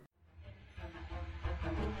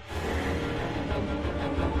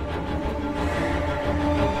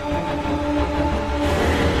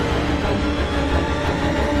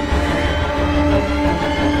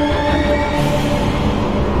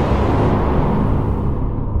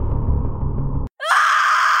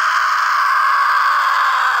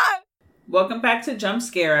welcome back to Jump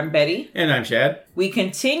Scare. I'm Betty. And I'm Chad. We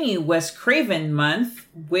continue Wes Craven month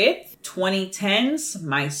with 2010's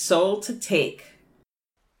My Soul to Take.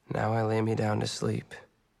 Now I lay me down to sleep.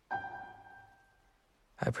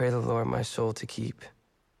 I pray the Lord my soul to keep.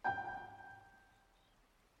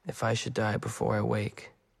 If I should die before I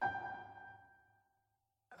wake,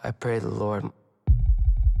 I pray the Lord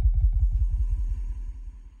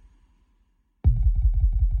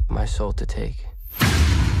my soul to take.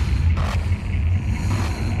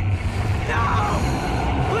 No!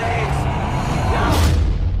 Please! No!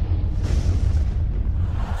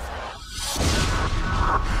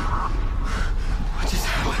 What just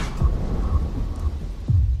happened?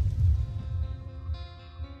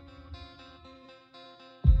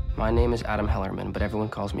 My name is Adam Hellerman, but everyone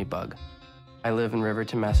calls me Bug. I live in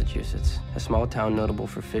Riverton, Massachusetts, a small town notable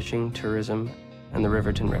for fishing, tourism, and the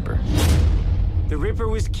Riverton Ripper. The Ripper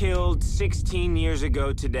was killed 16 years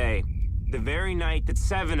ago today, the very night that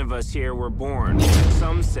 7 of us here were born.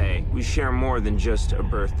 Some say we share more than just a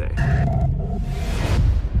birthday.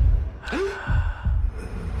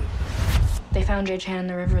 They found Jay Chan in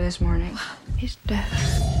the river this morning. He's dead.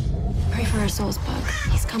 Pray for our souls, Bug.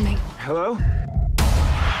 He's coming. Hello?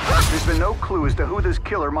 There's been no clue as to who this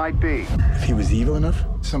killer might be. If he was evil enough,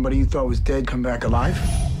 somebody you thought was dead come back alive?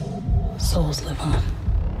 Souls live on.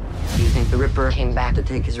 Do you think the Ripper came back to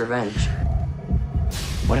take his revenge?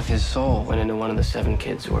 What if his soul went into one of the 7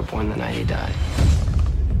 kids who were born the night he died?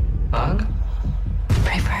 Bug?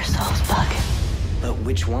 Pray for our souls, Bug. But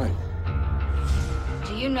which one?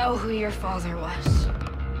 Do you know who your father was?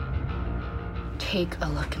 Take a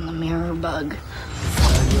look in the mirror, Bug.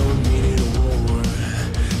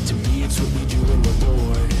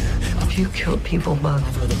 You killed people, Bug.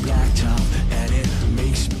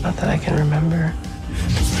 Not that I can remember.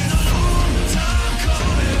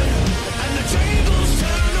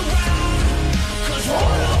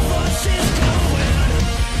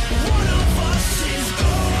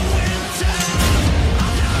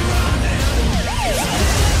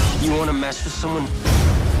 You want to mess with someone?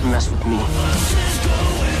 Mess with me.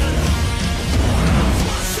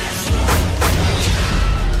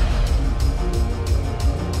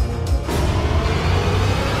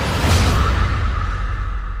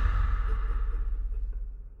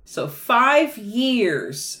 So 5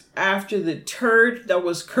 years after the turd that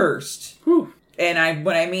was cursed, and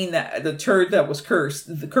when I mean that the turd that was cursed,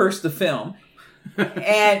 the film,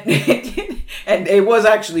 and and it was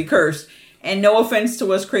actually cursed. And no offense to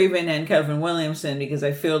Wes Craven and Kevin Williamson, because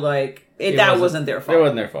I feel like that wasn't their fault. It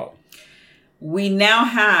wasn't their fault. We now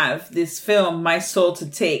have this film, My Soul to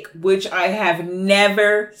Take, which I have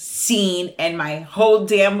never seen in my whole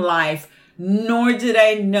damn life. Nor did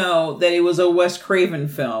I know that it was a Wes Craven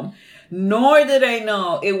film. Nor did I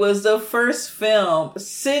know it was the first film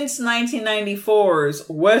since 1994's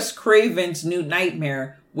Wes Craven's New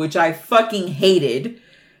Nightmare, which I fucking hated,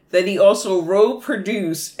 that he also wrote,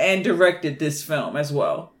 produced, and directed this film as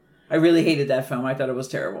well. I really hated that film. I thought it was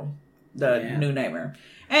terrible. New Nightmare.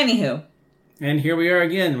 Anywho. And here we are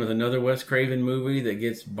again with another Wes Craven movie that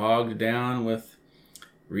gets bogged down with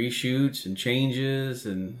reshoots and changes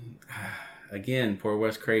and... Again, poor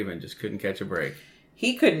Wes Craven just couldn't catch a break.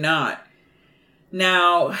 He could not.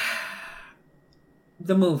 Now,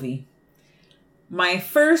 the movie. My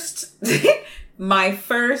first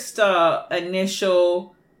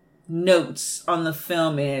initial notes on the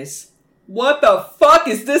film is, what the fuck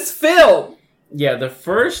is this film? Yeah, the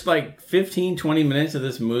first 15, 20 minutes of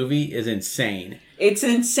this movie is insane. It's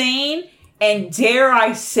insane, and dare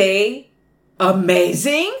I say,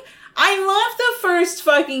 amazing? I love the first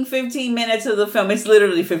fucking 15 minutes of the film. It's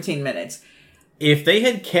literally 15 minutes. If they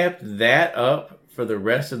had kept that up for the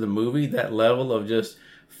rest of the movie, that level of just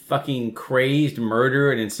fucking crazed murder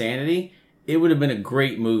and insanity, it would have been a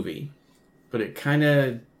great movie. But it kind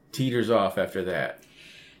of teeters off after that.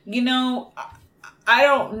 You know, I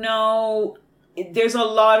don't know. There's a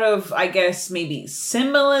lot of, I guess, maybe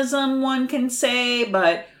symbolism one can say,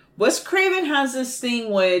 but Wes Craven has this thing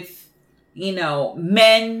with,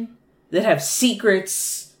 men that have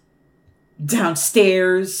secrets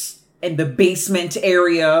downstairs in the basement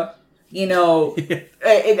area. I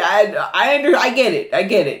get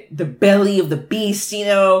it. The belly of the beast,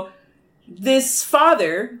 This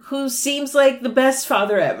father, who seems like the best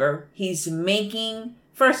father ever, he's making...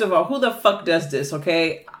 First of all, who the fuck does this,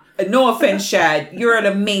 okay? No offense, Chad. You're an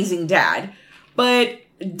amazing dad. But,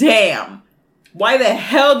 damn. Why the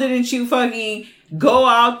hell didn't you fucking... go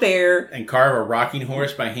out there and carve a rocking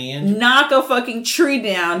horse by hand, knock a fucking tree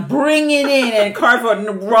down, bring it in, and carve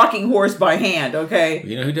a rocking horse by hand, okay?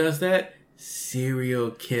 You know who does that?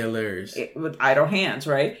 Serial killers. With idle hands,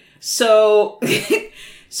 right? So,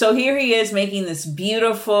 so here he is making this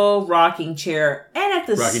beautiful rocking chair and at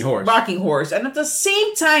the rocking horse. And at the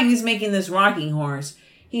same time he's making this rocking horse,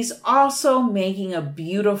 he's also making a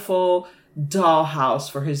beautiful dollhouse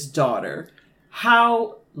for his daughter.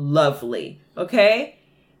 How lovely. Okay.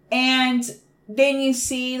 And then you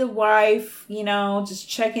see the wife, you know, just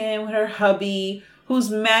checking in with her hubby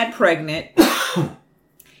who's mad pregnant.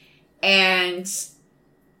 And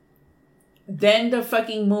then the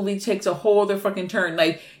fucking movie takes a whole other fucking turn.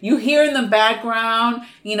 Like, you hear in the background,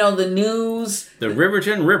 you know, the news. The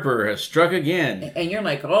Riverton Ripper has struck again. And you're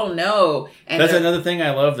like, oh no. And that's another thing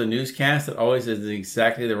I love, the newscast that always is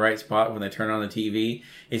exactly the right spot when they turn on the TV.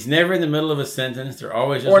 It's never in the middle of a sentence. They're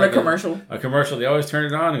always just or in a commercial. A commercial. They always turn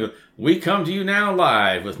it on and go, we come to you now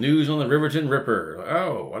live with news on the Riverton Ripper.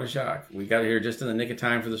 Oh, what a shock. We got here just in the nick of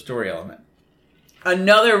time for the story element.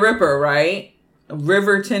 Another Ripper, right?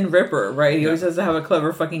 Riverton Ripper, right? He always has to have a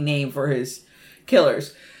clever fucking name for his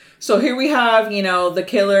killers. So here we have, you know, the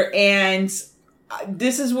killer, and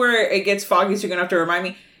this is where it gets foggy, so you're gonna have to remind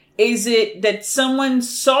me. Is it that someone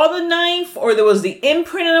saw the knife, or there was the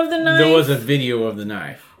imprint of the knife? There was a video of the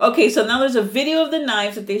knife. Okay, so now there's a video of the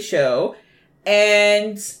knife that they show,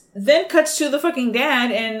 and then cuts to the fucking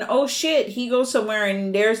dad, and oh shit, he goes somewhere,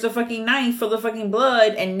 and there's the fucking knife full of fucking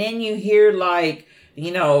blood, and then you hear like,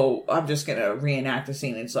 you know, I'm just gonna reenact the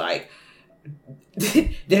scene. It's like,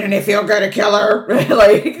 didn't it feel good to kill her?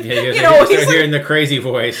 Like, you know, he's hearing the crazy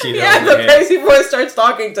voice. You know, the crazy voice starts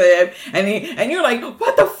talking to him, and you're like,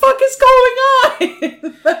 what the fuck is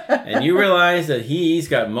going on? And you realize that he's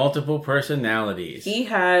got multiple personalities. He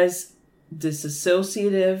has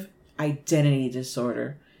dissociative identity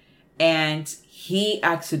disorder, and he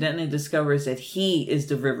accidentally discovers that he is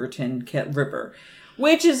the Riverton Ripper.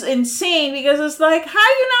 Which is insane because it's like, how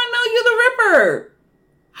do you not know you're the Ripper?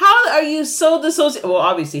 How are you so dissociative? Well,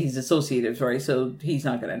 obviously he's dissociative, right? So he's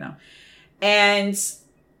not going to know. And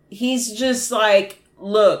he's just like,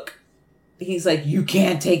 look, he's like, you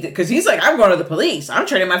can't take that. Because he's like, I'm going to the police. I'm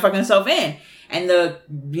turning my fucking self in. And the,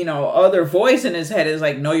 you know, other voice in his head is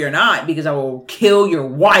like, no, you're not, because I will kill your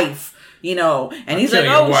wife. You know, and he's like,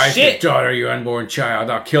 oh, wife, shit. Your daughter, your unborn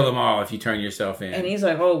child. I'll kill them all if you turn yourself in. And he's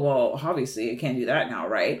like, oh, well, obviously you can't do that now,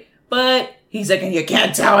 right? But he's like, and you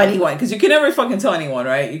can't tell anyone, because you can never fucking tell anyone,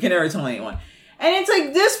 right? You can never tell anyone. And it's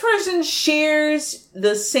like, this person shares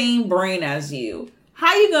the same brain as you.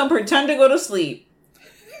 How you gonna pretend to go to sleep?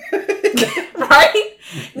 Right?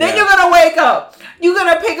 Then you're gonna wake up. You're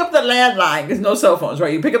gonna pick up the landline. There's no cell phones,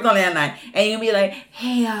 right? You pick up the landline, and you'll be like,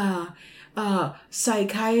 hey,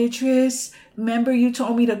 psychiatrist, remember you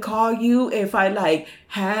told me to call you if I like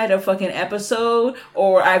had a fucking episode,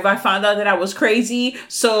 or if I found out that I was crazy.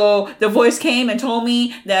 So the voice came and told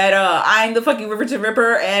me that I'm the fucking Riverton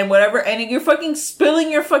Ripper and whatever, and you're fucking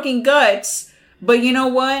spilling your fucking guts. But you know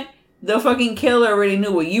what? The fucking killer already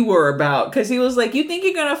knew what you were about, because he was like, you think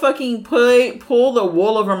you're gonna fucking pull the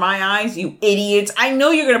wool over my eyes, you idiots? I know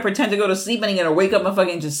you're gonna pretend to go to sleep and you're gonna wake up and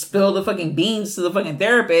fucking just spill the fucking beans to the fucking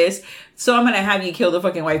therapist, so I'm gonna have you kill the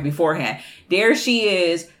fucking wife beforehand. There she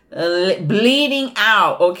is, bleeding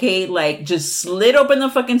out, okay, like just slit open the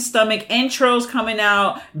fucking stomach, entrails coming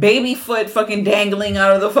out, baby foot fucking dangling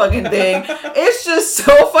out of the fucking thing. It's just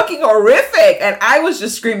so fucking horrific, and I was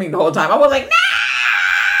just screaming the whole time. I was like, nah!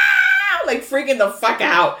 Like freaking the fuck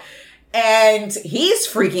out. And he's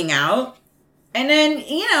freaking out. And then,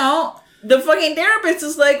 you know, the fucking therapist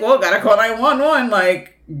is like, well, gotta call 911.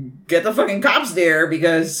 Like, get the fucking cops there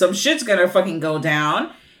because some shit's gonna fucking go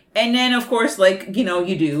down. And then, of course, like, you know,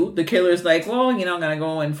 you do. The killer's like, well, you know, I'm gonna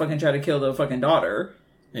go and fucking try to kill the fucking daughter.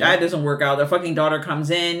 Yeah. That doesn't work out. The fucking daughter comes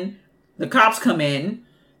in. The cops come in.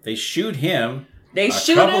 They shoot him. They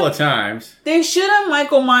shoot him a couple of times. They shoot him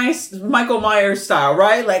Michael Myers style,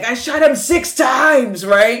 right? Like, I shot him 6 times,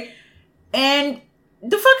 right? And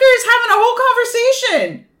the fucker is having a whole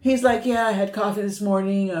conversation. He's like, yeah, I had coffee this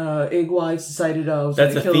morning, egg whites, decided I was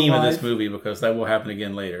That's the theme of this movie, because that will happen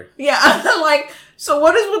again later. Yeah, I'm like, so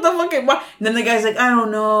what is with the fucking... And then the guy's like, I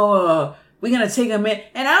don't know, we're gonna take him in.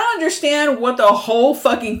 And I don't understand what the whole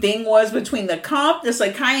fucking thing was between the cop, the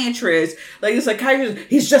psychiatrist. Like, the psychiatrist,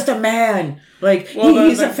 he's just a man. Like, well,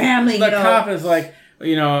 he's a family, The cop is like,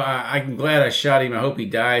 you know, I'm glad I shot him. I hope he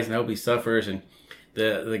dies and I hope he suffers. And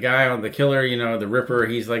the guy on the killer, you know, the Ripper,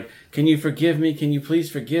 he's like, can you forgive me? Can you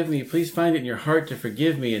please forgive me? Please find it in your heart to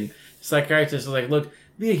forgive me. And the psychiatrist is like, look,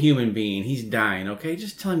 be a human being. He's dying, okay?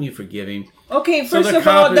 Just tell him you forgive him. Okay, first of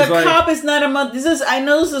all, the cop is not a... I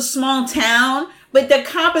know this is a small town, But the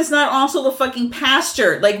cop is not also the fucking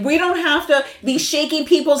pastor. Like, we don't have to be shaking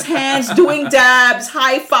people's hands, doing dabs,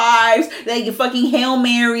 high fives, like fucking Hail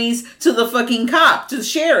Marys to the fucking cop, to the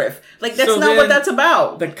sheriff. Like, that's not what that's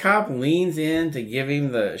about. The cop leans in to give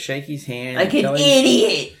him the shake his hand. Like an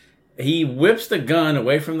idiot. He whips the gun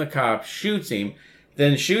away from the cop, shoots him,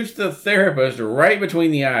 then shoots the therapist right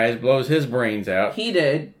between the eyes, blows his brains out. He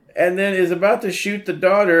did. And then is about to shoot the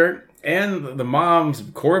daughter and the mom's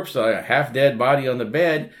corpse, a half-dead body on the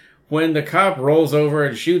bed, when the cop rolls over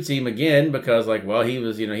and shoots him again because, like, well, he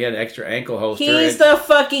was, he had an extra ankle holster. He's the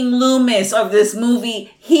fucking Loomis of this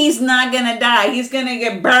movie. He's not gonna die. He's gonna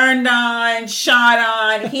get burned on, shot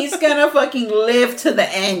on. He's gonna fucking live to the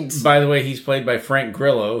end. By the way, he's played by Frank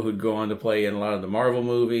Grillo, who'd go on to play in a lot of the Marvel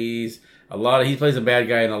movies. He plays a bad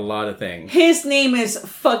guy in a lot of things. His name is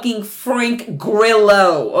fucking Frank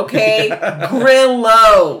Grillo, okay?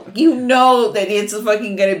 Grillo. You know that it's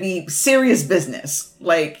fucking gonna be serious business.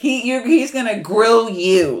 Like, he's gonna grill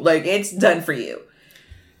you. Like, it's done for you.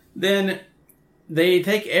 Then they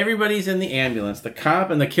take everybody's in the ambulance. The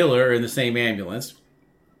cop and the killer are in the same ambulance.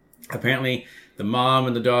 Apparently, the mom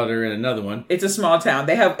and the daughter in another one. It's a small town.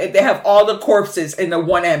 They have all the corpses in the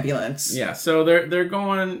one ambulance. Yeah, so they're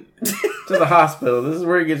going to the hospital. This is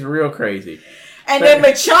where it gets real crazy. And then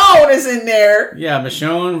Michonne is in there. Yeah,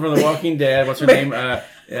 Michonne from The Walking Dead. What's her name?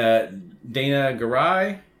 Dana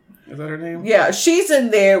Garai? Is that her name? Yeah, she's in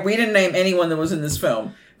there. We didn't name anyone that was in this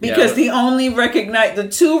film. Because the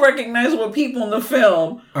two recognizable people in the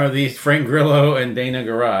film are these Frank Grillo and Dana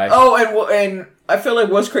Garai. Oh, and I feel like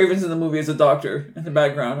Wes Craven's in the movie as a doctor in the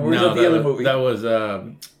background. Or is that the other movie? That was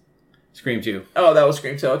Scream 2. Oh, that was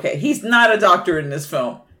Scream 2. Okay. He's not a doctor in this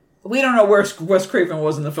film. We don't know where Wes Craven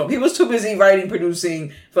was in the film. He was too busy writing,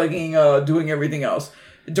 producing, fucking doing everything else.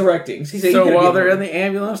 Directing. So while they're in the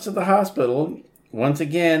ambulance to the hospital, once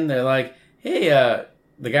again, they're like, hey,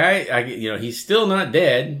 the guy, he's still not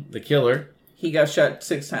dead, the killer. He got shot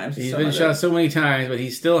 6 times. He's been shot so many times, but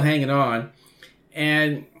he's still hanging on.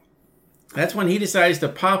 And that's when he decides to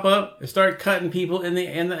pop up and start cutting people in the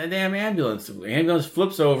damn ambulance. The ambulance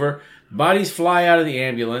flips over, bodies fly out of the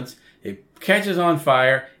ambulance, it catches on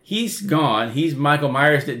fire. He's gone. He's Michael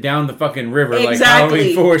Myers down the fucking river like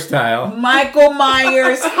Halloween 4 style. Michael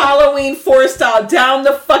Myers, Halloween 4 style, down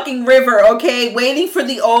the fucking river, okay? Waiting for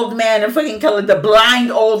the old man to fucking collect, the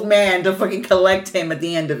blind old man to fucking collect him at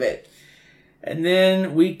the end of it. And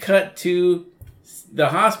then we cut to the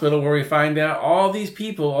hospital where we find out all these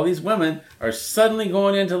people, all these women, are suddenly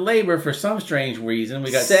going into labor for some strange reason.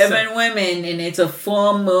 We got 7 women, and it's a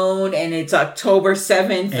full moon, and it's October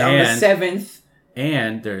 7th on the 7th.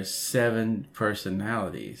 And there's 7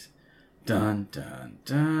 personalities. Dun, dun,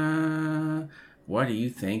 dun. What do you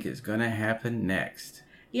think is going to happen next?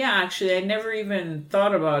 Yeah, actually, I never even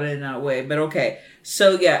thought about it in that way. But okay.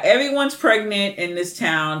 So, yeah, everyone's pregnant in this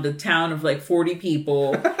town. The town of like 40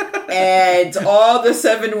 people. And all the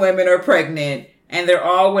 7 women are pregnant. And they're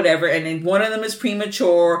all whatever. And then one of them is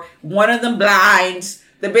premature. One of them blind.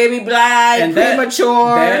 The baby blind, and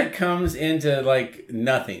premature. That comes into like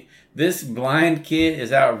nothing. This blind kid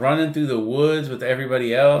is out running through the woods with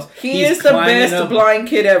everybody else. He's is the best blind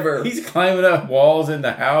kid ever. He's climbing up walls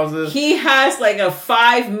into houses. He has like a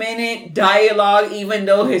 5-minute dialogue, even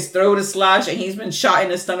though his throat is slashed and he's been shot in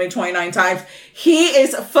the stomach 29 times. He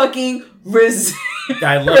is fucking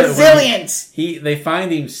I love resilient. They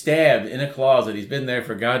find him stabbed in a closet. He's been there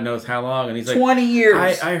for God knows how long, and he's like, 20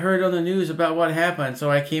 years. I heard on the news about what happened,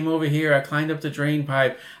 so I came over here. I climbed up the drain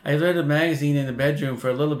pipe. I read a magazine in the bedroom for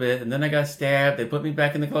a little bit, and then I got stabbed. They put me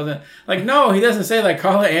back in the closet. Like, no, he doesn't say like,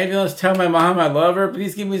 call the ambulance, tell my mom I love her,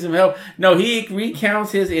 please give me some help. No, he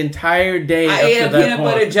recounts his entire day. I ate a peanut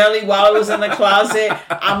butter jelly while I was in the closet.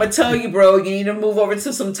 I'm gonna tell you, bro, you need to move over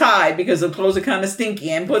to some Tide because the clothes are kind of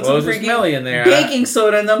stinky, and put some freaking in there. Baking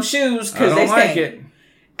soda in them shoes because they stink. Like it.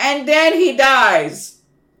 And then he dies,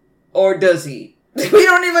 or does he? We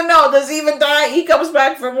don't even know. Does he even die? He comes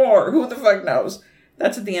back for more. Who the fuck knows?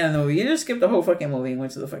 That's at the end of the movie. You just skipped the whole fucking movie and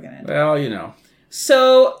went to the fucking end. Well, you know.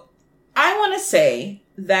 So I want to say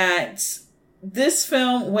that this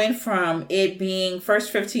film went from it being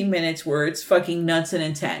first 15 minutes where it's fucking nuts and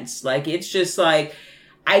intense. Like, it's just like,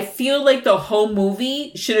 I feel like the whole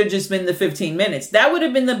movie should have just been the 15 minutes. That would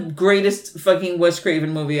have been the greatest fucking Wes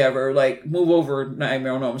Craven movie ever. Like, move over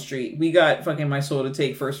Nightmare on Elm Street. We got fucking My Soul to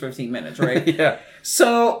Take first 15 minutes, right? Yeah.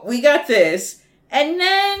 So we got this. And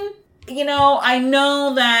then, you know, I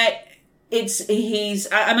know that I'm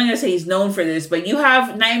not going to say he's known for this, but you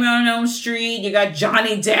have Nightmare on Elm Street. You got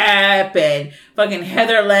Johnny Depp and fucking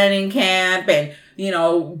Heather Langenkamp and, you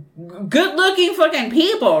know, good looking fucking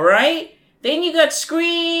people, right? Then you got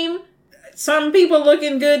Scream. some people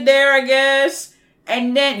looking good there, I guess.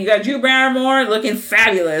 And then you got Drew Barrymore looking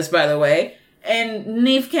fabulous, by the way. And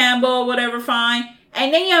Neve Campbell, whatever, fine.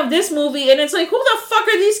 And then you have this movie, and it's like, who the fuck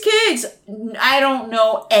are these kids? I don't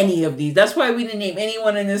know any of these. That's why we didn't name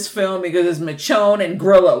anyone in this film, because it's Michonne and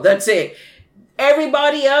Grillo. That's it.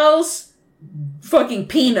 Everybody else, fucking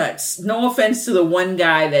peanuts. No offense to the one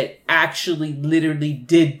guy that actually literally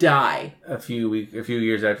did die. A few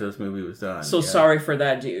years after this movie was done. So sorry for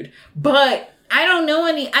that dude. But I don't know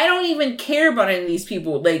I don't even care about any of these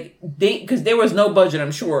people. Like, because there was no budget,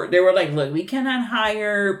 I'm sure. They were like, look, we cannot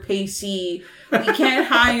hire Pacey. We can't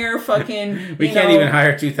hire fucking... We can't even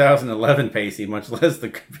hire 2011 Pacey, much less the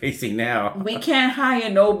Pacey now. We can't hire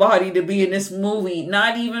nobody to be in this movie.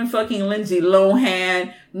 Not even fucking Lindsay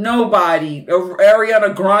Lohan. Nobody.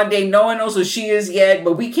 Ariana Grande. No one knows who she is yet,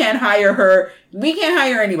 but we can't hire her. We can't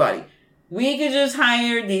hire anybody. We could just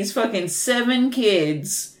hire these fucking 7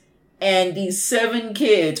 kids, and these 7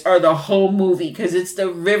 kids are the whole movie, because it's the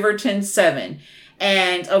Riverton 7.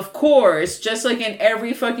 And of course, just like in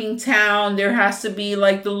every fucking town, there has to be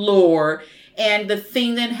like the lore. And the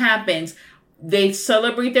thing that happens, they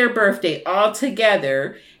celebrate their birthday all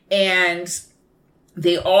together, and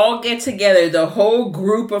they all get together, the whole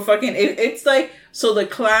group of fucking, it's like, so the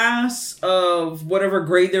class of whatever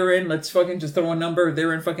grade they're in, let's fucking just throw a number,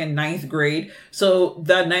 they're in fucking 9th grade. So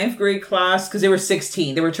the 9th grade class, because they were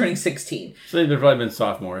 16, they were turning 16. So they've probably been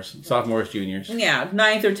sophomores, juniors. Yeah,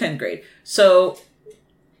 9th or 10th grade. So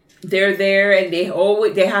they're there, and they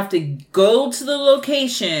have to go to the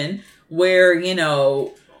location where, you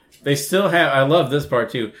know... They still have, I love this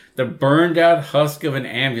part too, the burned out husk of an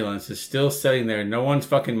ambulance is still sitting there. No one's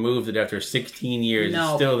fucking moved it after 16 years. No,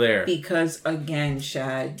 it's still there. Because again,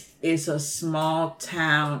 Shad, it's a small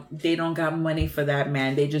town. They don't got money for that,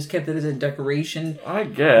 man. They just kept it as a decoration. I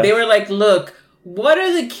guess. They were like, look, what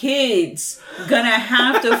are the kids gonna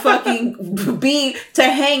have to fucking be to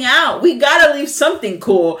hang out? We gotta leave something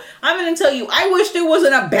cool. I'm gonna tell you, I wish there was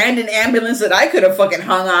an abandoned ambulance that I could have fucking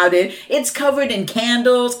hung out in. It's covered in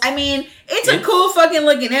candles. I mean, it's a cool fucking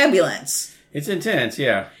looking ambulance. It's intense,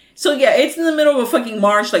 yeah. So yeah, it's in the middle of a fucking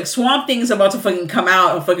march. Like, Swamp Thing is about to fucking come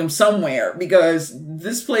out of fucking somewhere, because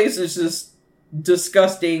this place is just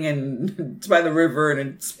disgusting, and it's by the river, and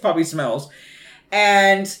it probably smells.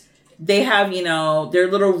 And they have, you know, their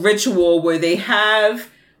little ritual where they have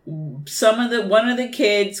one of the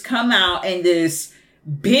kids come out in this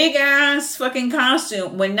big ass fucking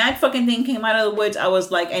costume. When that fucking thing came out of the woods, I was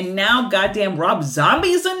like, and now goddamn Rob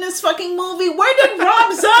Zombie's in this fucking movie? Where did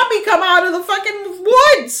Rob Zombie come out of the fucking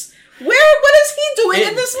woods? What is he doing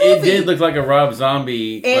in this movie? It did look like a Rob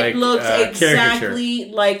Zombie. It looks exactly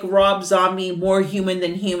like Rob Zombie, more human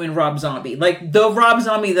than human Rob Zombie. Like the Rob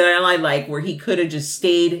Zombie that I like, where he could have just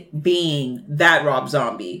stayed being that Rob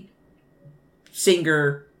Zombie.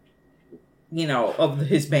 Singer, you know, of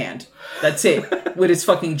his band. That's it. With his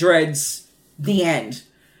fucking dreads. The end.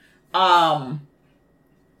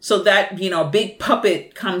 So that, you know, big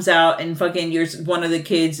puppet comes out, and fucking one of the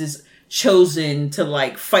kids is chosen to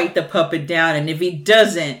like fight the puppet down, and if he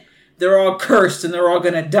doesn't, they're all cursed and they're all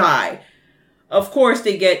gonna die. Of course,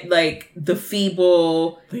 they get like the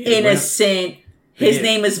feeble, innocent. His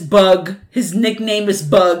name is Bug. His nickname is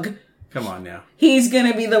Bug. Come on now. He's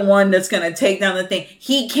gonna be the one that's gonna take down the thing.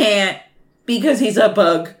 He can't, because he's a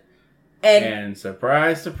bug. And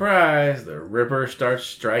surprise, surprise, the Ripper starts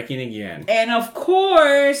striking again. And of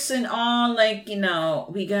course, and all, like, you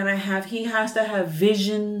know, he has to have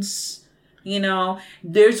visions. You know,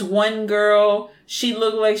 there's one girl, she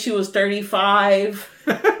looked like she was 35.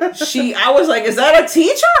 I was like, is that a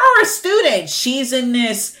teacher or a student? She's in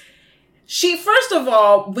this. First of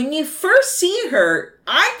all, when you first see her,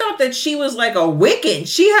 I thought that she was like a Wiccan.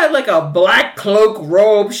 She had like a black cloak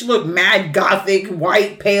robe. She looked mad gothic,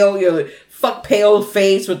 white, pale, pale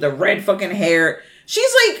face with the red fucking hair.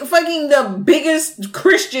 She's like fucking the biggest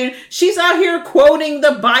Christian. She's out here quoting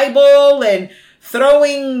the Bible and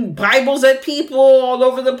throwing Bibles at people all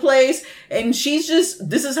over the place. And this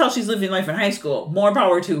is how she's living life in high school. More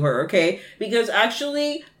power to her, okay? Because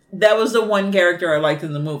actually, that was the one character I liked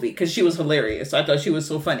in the movie, because she was hilarious. I thought she was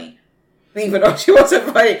so funny. Even though she wasn't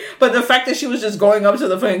funny. But the fact that she was just going up to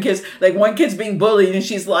the fucking kids, like one kid's being bullied and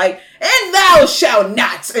she's like, and thou shalt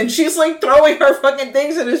not. And she's like throwing her fucking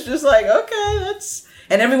things, and it's just like, okay,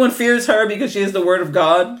 and everyone fears her because she is the word of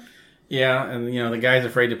God. Yeah, and you know, the guy's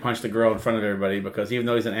afraid to punch the girl in front of everybody, because even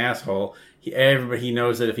though he's an asshole, he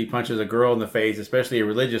knows that if he punches a girl in the face, especially a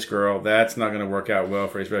religious girl, that's not going to work out well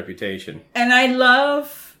for his reputation. And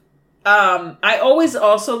I always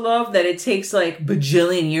also love that it takes like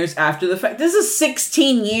bajillion years after the fact. This is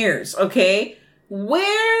 16 years, okay?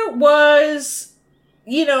 Where was,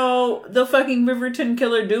 the fucking Riverton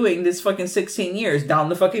killer doing this fucking 16 years down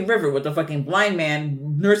the fucking river with the fucking blind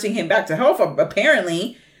man nursing him back to health,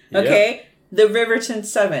 apparently. Okay? Yep. The Riverton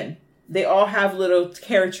 7. They all have little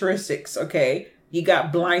characteristics, okay? You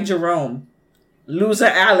got Blind Jerome, Loser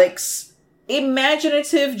Alex,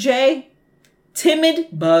 Imaginative Jay, Timid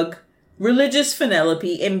Bug, Religious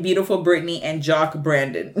Penelope, and Beautiful Brittany, and Jock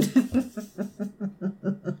Brandon.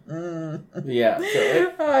 Yeah.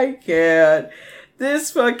 So I can't.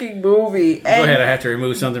 This fucking movie. Go ahead, I have to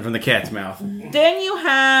remove something from the cat's mouth. Then you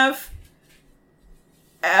have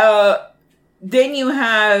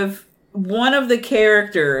one of the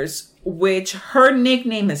characters, which her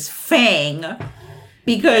nickname is Fang,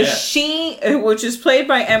 because which is played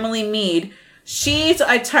by Emily Mead, she's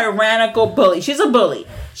a tyrannical bully. She's a bully.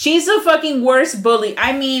 She's the fucking worst bully.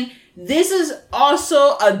 I mean, this is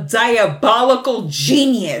also a diabolical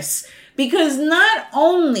genius, because not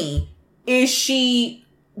only is she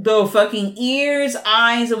the fucking ears,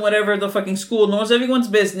 eyes, and whatever the fucking school, knows everyone's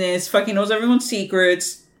business, fucking knows everyone's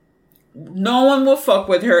secrets. No one will fuck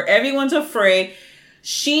with her. Everyone's afraid.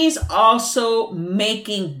 She's also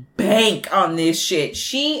making bank on this shit.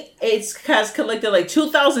 She has collected like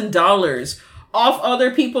 $2,000 off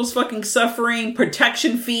other people's fucking suffering,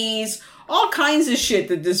 protection fees, all kinds of shit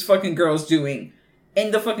that this fucking girl's doing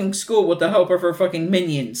in the fucking school with the help of her fucking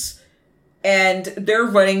minions. And they're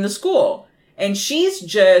running the school. And she's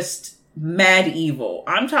just mad evil.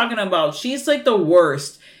 I'm talking about, she's like the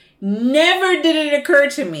worst. Never did it occur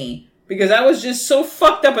to me, because I was just so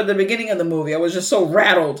fucked up at the beginning of the movie. I was just so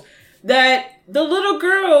rattled that the little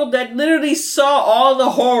girl that literally saw all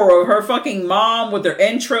the horror of her fucking mom with her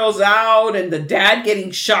entrails out and the dad getting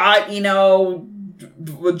shot, a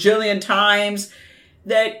bajillion times,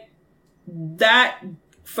 that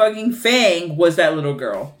fucking Fang was that little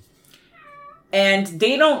girl. And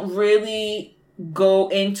they don't really go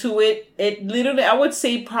into it. It literally, I would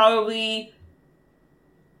say probably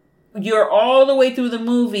you're all the way through the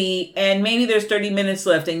movie and maybe there's 30 minutes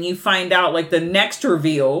left and you find out like the next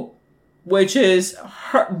reveal, which is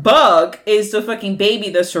Bug is the fucking baby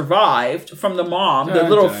that survived from the mom. The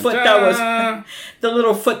little foot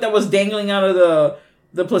that was dangling out of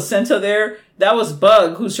the placenta there. That was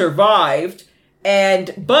Bug who survived.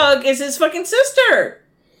 And Bug is his fucking sister.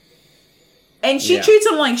 And she treats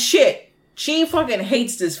him like shit. She fucking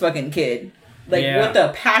hates this fucking kid. Like, with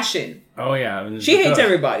a passion. Oh, yeah. She hates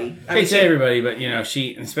everybody. Everybody, but,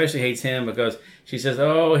 she especially hates him because she says,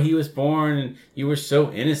 oh, he was born and you were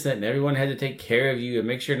so innocent and everyone had to take care of you and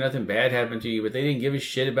make sure nothing bad happened to you, but they didn't give a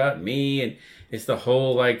shit about me. And it's the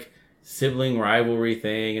whole, like, sibling rivalry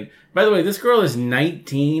thing. And, by the way, this girl is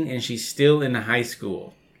 19 and she's still in high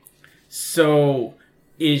school. So,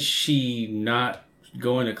 is she not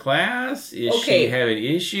going to class? Is she having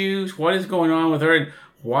issues? What is going on with her? And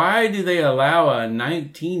why do they allow a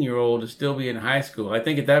 19-year-old to still be in high school? I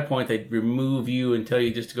think at that point they'd remove you and tell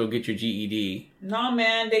you just to go get your GED. No,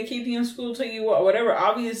 man. They keep you in school till you whatever.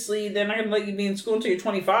 Obviously, they're not going to let you be in school until you're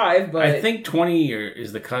 25, but I think 20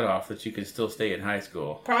 is the cutoff that you can still stay in high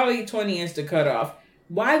school. Probably 20 is the cutoff.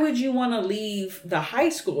 Why would you want to leave the high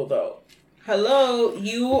school, though? Hello,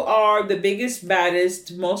 you are the biggest,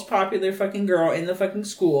 baddest, most popular fucking girl in the fucking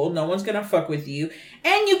school. No one's gonna fuck with you.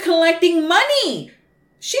 And you collecting money.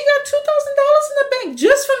 She got $2,000 in the bank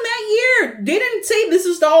just from that year. They didn't say this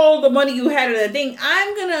is all the money you had in the thing.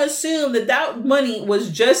 I'm gonna assume that money was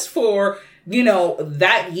just for,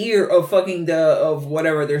 that year of fucking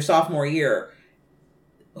their sophomore year.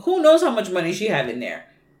 Who knows how much money she had in there?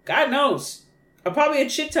 God knows. Probably a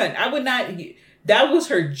shit ton. I would not... That was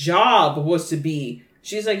her job, was to be.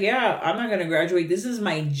 She's like, yeah, I'm not going to graduate. This is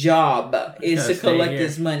my job, is to collect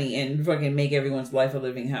this money and fucking make everyone's life a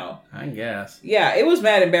living hell. I guess. Yeah, it was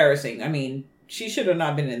mad embarrassing. I mean, she should have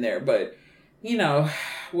not been in there, but,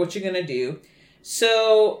 what you going to do?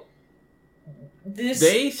 So,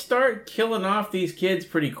 They start killing off these kids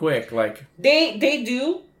pretty quick. Like They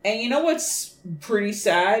do. And you know what's pretty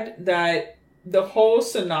sad? That the whole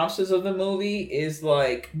synopsis of the movie is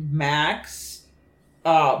like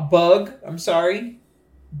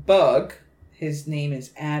Bug, his name is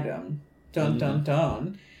Adam. Dun, dun,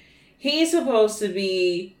 dun. He's supposed to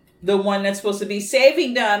be the one that's supposed to be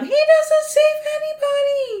saving them. He doesn't save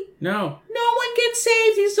anybody. No one gets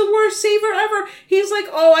saved. He's the worst saver ever. He's like,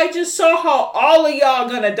 oh, I just saw how all of y'all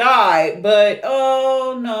gonna die, but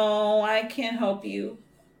oh no, I can't help you.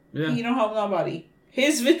 Yeah. You don't help nobody.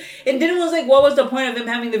 And then it was like, what was the point of him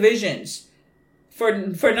having the visions?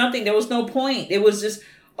 For nothing. There was no point. It was just,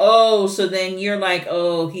 so then you're like,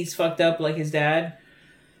 he's fucked up like his dad.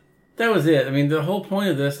 That was it. I mean, the whole point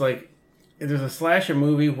of this, like, there's a slasher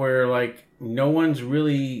movie where like no one's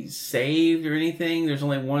really saved or anything. There's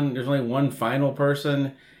only one final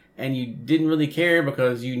person, and you didn't really care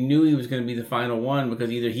because you knew he was going to be the final one,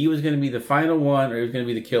 because either he was going to be the final one or he was going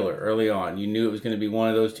to be the killer early on. You knew it was going to be one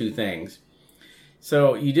of those two things.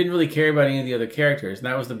 So you didn't really care about any of the other characters, and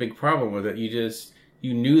that was the big problem with it.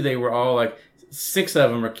 You knew they were all like 6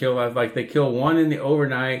 of them are killed. Like they kill 1 in the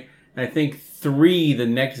overnight, and I think 3 the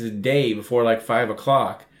next day before like 5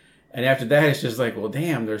 o'clock. And after that, it's just like, well,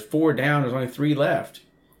 damn, there's 4 down. There's only 3 left.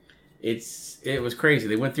 It was crazy.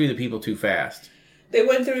 They went through the people too fast. They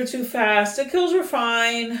went through it too fast. The kills were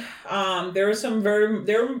fine. There were some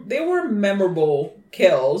they were memorable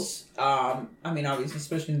kills. I mean, obviously,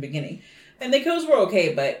 especially in the beginning. And the kills were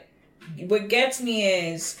okay, but what gets me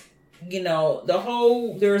is, you know,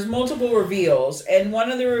 there's multiple reveals, and one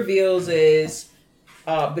of the reveals is,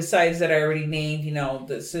 besides that I already named, you know,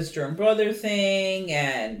 the sister and brother thing,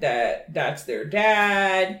 and that's their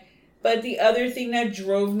dad. But the other thing that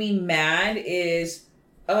drove me mad is,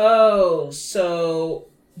 so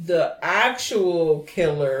the actual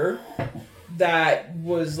killer that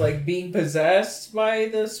was like being possessed by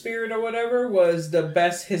the spirit or whatever was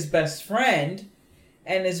his best friend.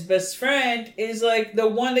 And his best friend is like the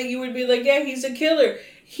one that you would be like, yeah, he's a killer.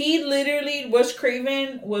 He literally, Wes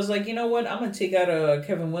Craven was like, you know what? I'm going to take out a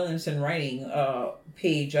Kevin Williamson writing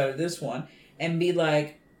page out of this one and be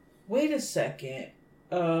like, wait a second.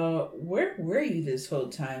 Where were you this whole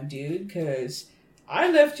time, dude? Because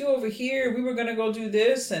I left you over here. We were going to go do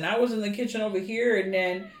this, and I was in the kitchen over here, and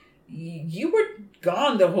then you were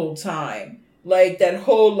gone the whole time. Like, that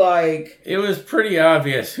whole, like... It was pretty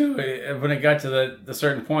obvious when it got to the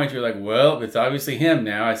certain point, you're like, well, it's obviously him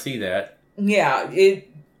now. I see that. Yeah, and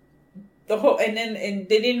they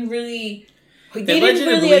didn't really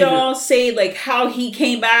at all say, like, how he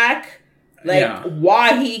came back. Like,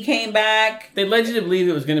 why he came back. They led you to believe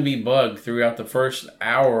it was going to be Bug throughout the first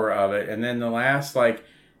hour of it. And then the last, like,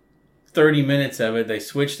 30 minutes of it, they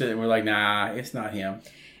switched it and were like, nah, it's not him.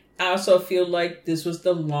 I also feel like this was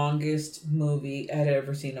the longest movie I had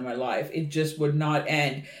ever seen in my life. It just would not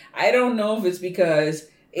end. I don't know if it's because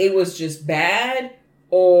it was just bad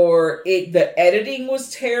or the editing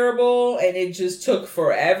was terrible and it just took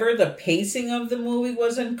forever. The pacing of the movie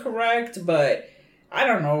wasn't correct, but I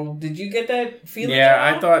don't know. Did you get that feeling? Yeah,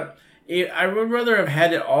 I thought I would rather have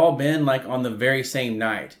had it all been like on the very same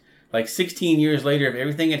night. Like 16 years later, if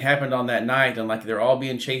everything had happened on that night and like they're all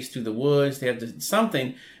being chased through the woods, they have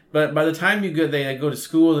something. But by the time they go to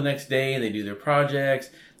school the next day and they do their projects,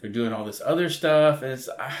 they're doing all this other stuff. And it's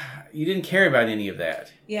you didn't care about any of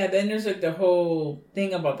that. Yeah, then there's like the whole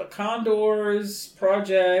thing about the Condors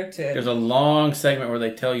project. And there's a long segment where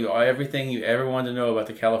they tell you everything you ever wanted to know about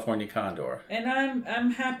the California Condor. And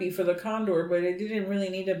I'm happy for the Condor, but it didn't really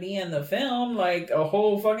need to be in the film, like a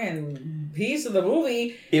whole fucking piece of the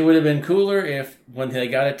movie. It would have been cooler if when they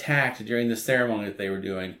got attacked during the ceremony that they were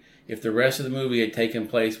doing, if the rest of the movie had taken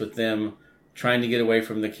place with them trying to get away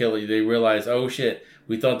from the killer, they realized, oh shit,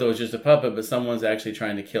 we thought that was just a puppet, but someone's actually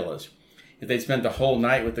trying to kill us. If they'd spent the whole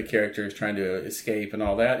night with the characters trying to escape and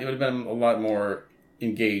all that, it would have been a lot more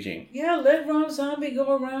engaging. Yeah, let Rob Zombie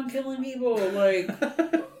go around killing people. Like,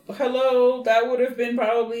 hello, that would have been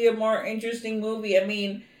probably a more interesting movie. I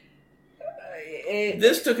mean,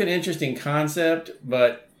 this took an interesting concept,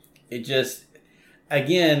 but it just...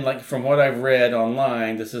 Again, like from what I've read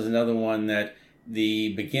online, this is another one that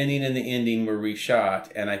the beginning and the ending were reshot,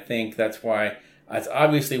 and I think that's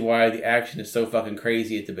obviously why the action is so fucking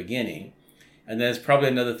crazy at the beginning. And then it's probably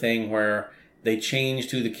another thing where they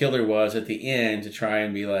changed who the killer was at the end to try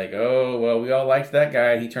and be like, oh, well, we all liked that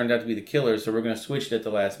guy, and he turned out to be the killer, so we're going to switch it at the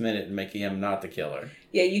last minute and make him not the killer.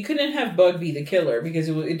 Yeah, you couldn't have Bug be the killer because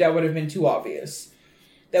that would have been too obvious.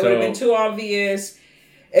 That would have been too obvious.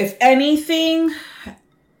 If anything,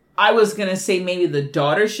 I was going to say maybe the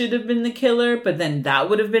daughter should have been the killer, but then that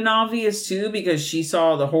would have been obvious too because she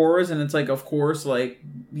saw the horrors and it's like, of course, like,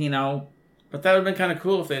 you know. But that would have been kind of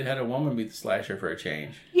cool if they'd had a woman be the slasher for a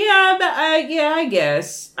change. Yeah, but I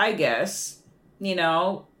guess, you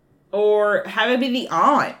know, or have it be the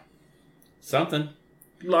aunt. Something.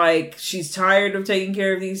 Like, she's tired of taking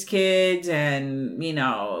care of these kids and, you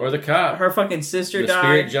know. Or the cop. Her fucking sister died. The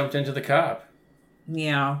spirit jumped into the cop.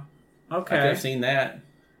 Yeah. Okay. I could have seen that.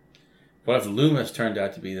 What if Loomis turned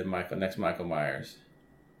out to be the next Michael Myers?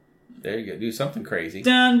 There you go. Do something crazy.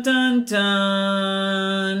 Dun dun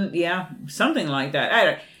dun. Yeah, something like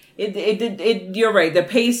that. You're right. The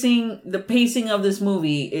pacing of this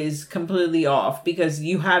movie is completely off because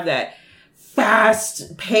you have that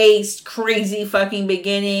fast-paced, crazy fucking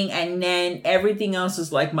beginning, and then everything else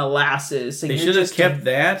is like molasses. So they should have kept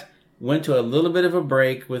that went to a little bit of a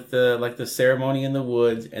break with the ceremony in the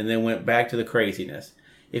woods, and then went back to the craziness.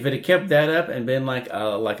 If it had kept that up and been like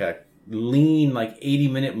a lean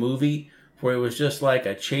 80-minute movie where it was just like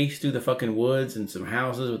a chase through the fucking woods and some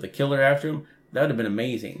houses with a killer after him, that would have been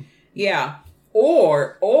amazing. Yeah.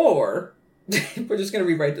 Or we're just gonna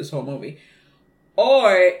rewrite this whole movie.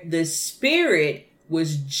 Or the spirit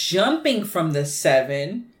was jumping from the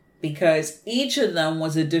 7 because each of them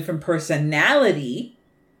was a different personality,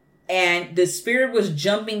 and the spirit was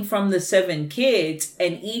jumping from the 7 kids,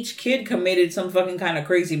 and each kid committed some fucking kind of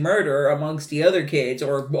crazy murder amongst the other kids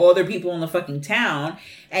or other people in the fucking town,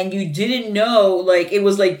 and you didn't know, like, it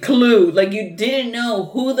was like Clue, like, you didn't know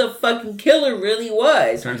who the fucking killer really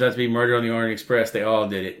was. Turns out to be Murder on the Orient Express. They all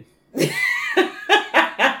did it.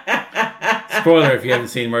 Spoiler if you haven't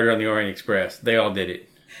seen Murder on the Orient Express. They all did it.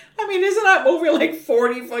 I mean, isn't that movie like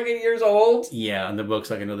 40 fucking years old? Yeah, and the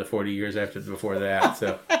book's like another 40 years before that,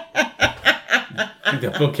 so.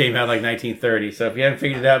 The book came out like 1930, so if you haven't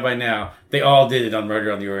figured it out by now, they all did it on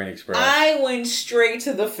Murder on the Orient Express. I went straight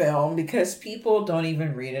to the film because people don't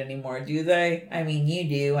even read anymore, do they? I mean, you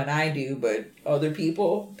do and I do, but other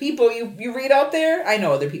people you read out there? I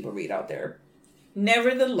know other people read out there.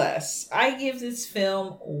 Nevertheless, I give this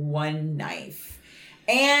film 1 knife.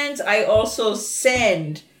 And I also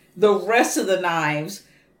send the rest of the knives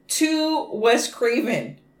to Wes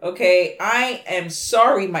Craven. Okay? I am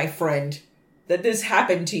sorry, my friend, that this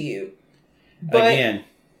happened to you. But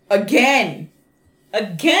Again,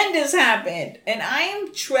 this happened. And I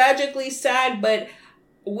am tragically sad, but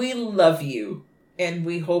we love you. And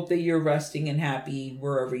we hope that you're resting and happy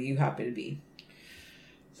wherever you happen to be.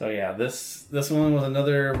 So yeah, this one was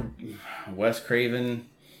another Wes Craven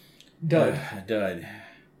dud.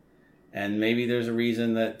 And maybe there's a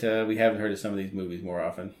reason that we haven't heard of some of these movies more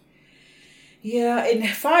often. Yeah, in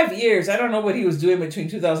 5 years, I don't know what he was doing between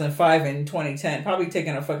 2005 and 2010. Probably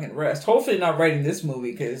taking a fucking rest. Hopefully not writing this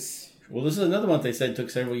movie, because... Well, this is another one they said took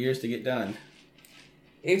several years to get done.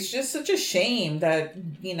 It's just such a shame that,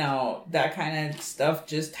 you know, that kind of stuff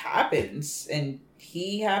just happens. And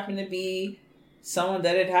he happened to be someone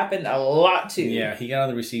that it happened a lot to. Yeah, he got on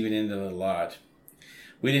the receiving end of it a lot.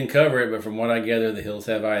 We didn't cover it, but from what I gather, The Hills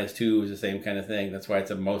Have Eyes 2 is the same kind of thing. That's why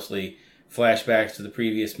it's mostly flashbacks to the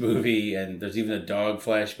previous movie, and there's even a dog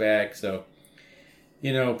flashback. So,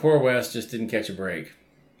 you know, poor Wes just didn't catch a break.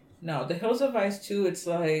 No, The Hills Have Eyes 2, it's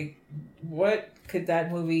like, what could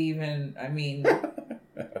that movie even, I mean,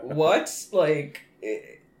 what? Like,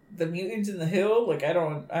 The Mutants in the Hill? Like, I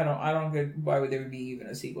don't get, why would there be even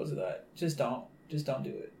a sequel to that? Just don't do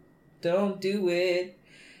it. Don't do it.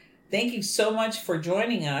 Thank you so much for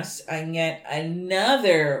joining us on yet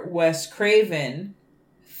another Wes Craven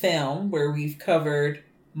film where we've covered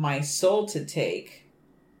My Soul to Take.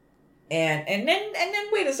 And then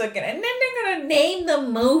wait a second. And then they're gonna name the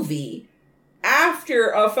movie after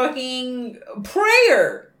a fucking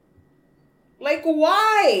prayer. Like,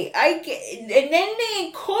 why? And then they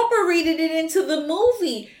incorporated it into the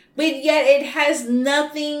movie, but yet it has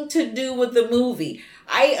nothing to do with the movie.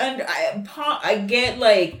 I get,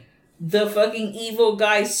 like, the fucking evil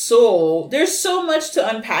guy's soul. There's so much to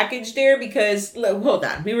unpackage there because, look, hold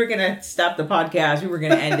on. We were going to stop the podcast. We were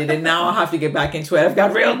going to end it. And now I'll have to get back into it. I've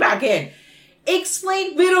got reeled back in.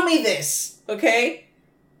 Riddle me this, okay?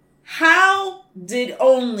 How did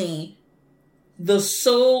only the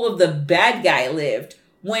soul of the bad guy lived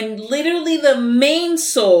when literally the main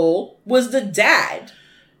soul was the dad?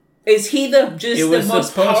 Is he the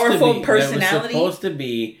most powerful personality? It was supposed to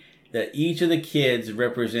be that each of the kids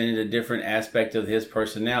represented a different aspect of his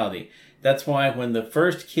personality. That's why when the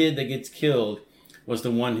first kid that gets killed was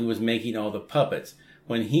the one who was making all the puppets.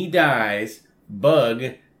 When he dies,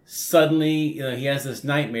 Bug suddenly, he has this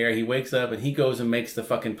nightmare. He wakes up and he goes and makes the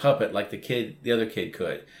fucking puppet like the other kid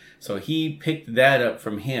could. So he picked that up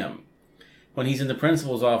from him. When he's in the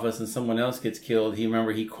principal's office and someone else gets killed,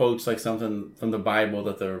 he quotes like something from the Bible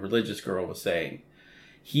that the religious girl was saying.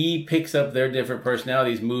 He picks up their different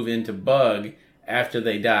personalities, move into Bug after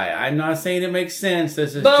they die. I'm not saying it makes sense.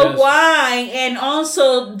 But why? And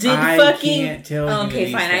also, I can't tell you.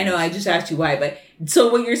 Okay, fine. Things. I know. I just asked you why. But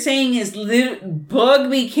so what you're saying is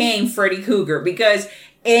Bug became Freddy Krueger because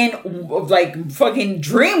in like fucking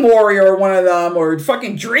Dream Warrior or one of them or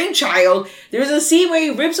fucking Dream Child, there's a scene where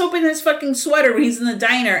he rips open his fucking sweater when he's in the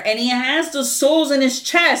diner and he has the souls in his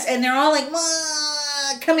chest and they're all like,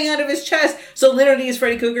 coming out of his chest. So literally he's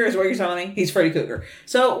Freddy Krueger is what you're telling me? He's Freddy Krueger.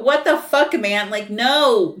 So what the fuck, man? Like,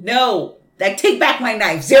 no. Like, take back my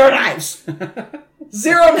knife. 0 knives.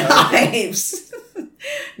 0 knives.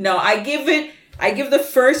 No, I give the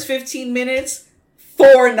first 15 minutes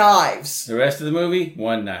 4 knives. The rest of the movie,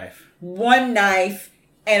 1 knife. one knife,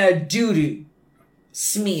 and a doo-doo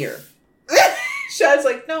smear. Shad's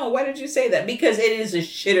like, no, why did you say that? Because it is a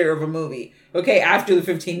shitter of a movie. Okay, after the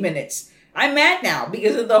 15 minutes. I'm mad now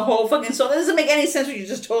because of the whole fucking soul. That doesn't make any sense what you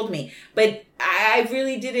just told me. But I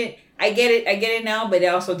really didn't. I get it now, but I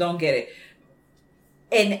also don't get it.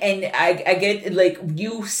 And I get, like,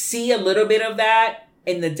 you see a little bit of that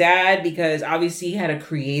in the dad because obviously he had a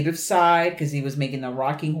creative side because he was making the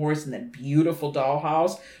rocking horse and that beautiful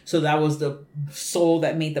dollhouse. So that was the soul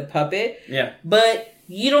that made the puppet. Yeah. But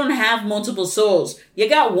you don't have multiple souls. You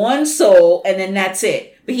got one soul and then that's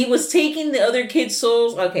it. But he was taking the other kids'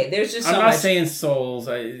 souls. Okay, there's just so much. I'm not saying souls.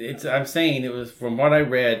 I'm saying it was, from what I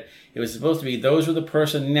read, it was supposed to be those were the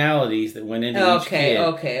personalities that went into each kid.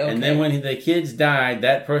 Okay. And then when the kids died,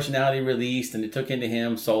 that personality released and it took into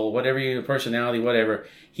him soul, whatever your personality, whatever.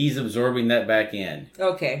 He's absorbing that back in.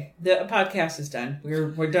 Okay, the podcast is done.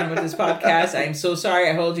 We're done with this podcast. I'm so sorry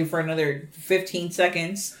I hold you for another 15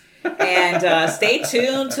 seconds. And stay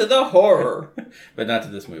tuned to the horror. But not to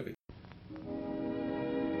this movie.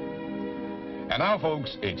 And now,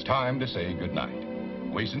 folks, it's time to say goodnight.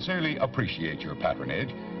 We sincerely appreciate your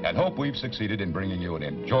patronage and hope we've succeeded in bringing you an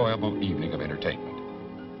enjoyable evening of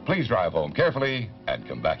entertainment. Please drive home carefully and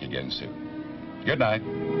come back again soon. Good night.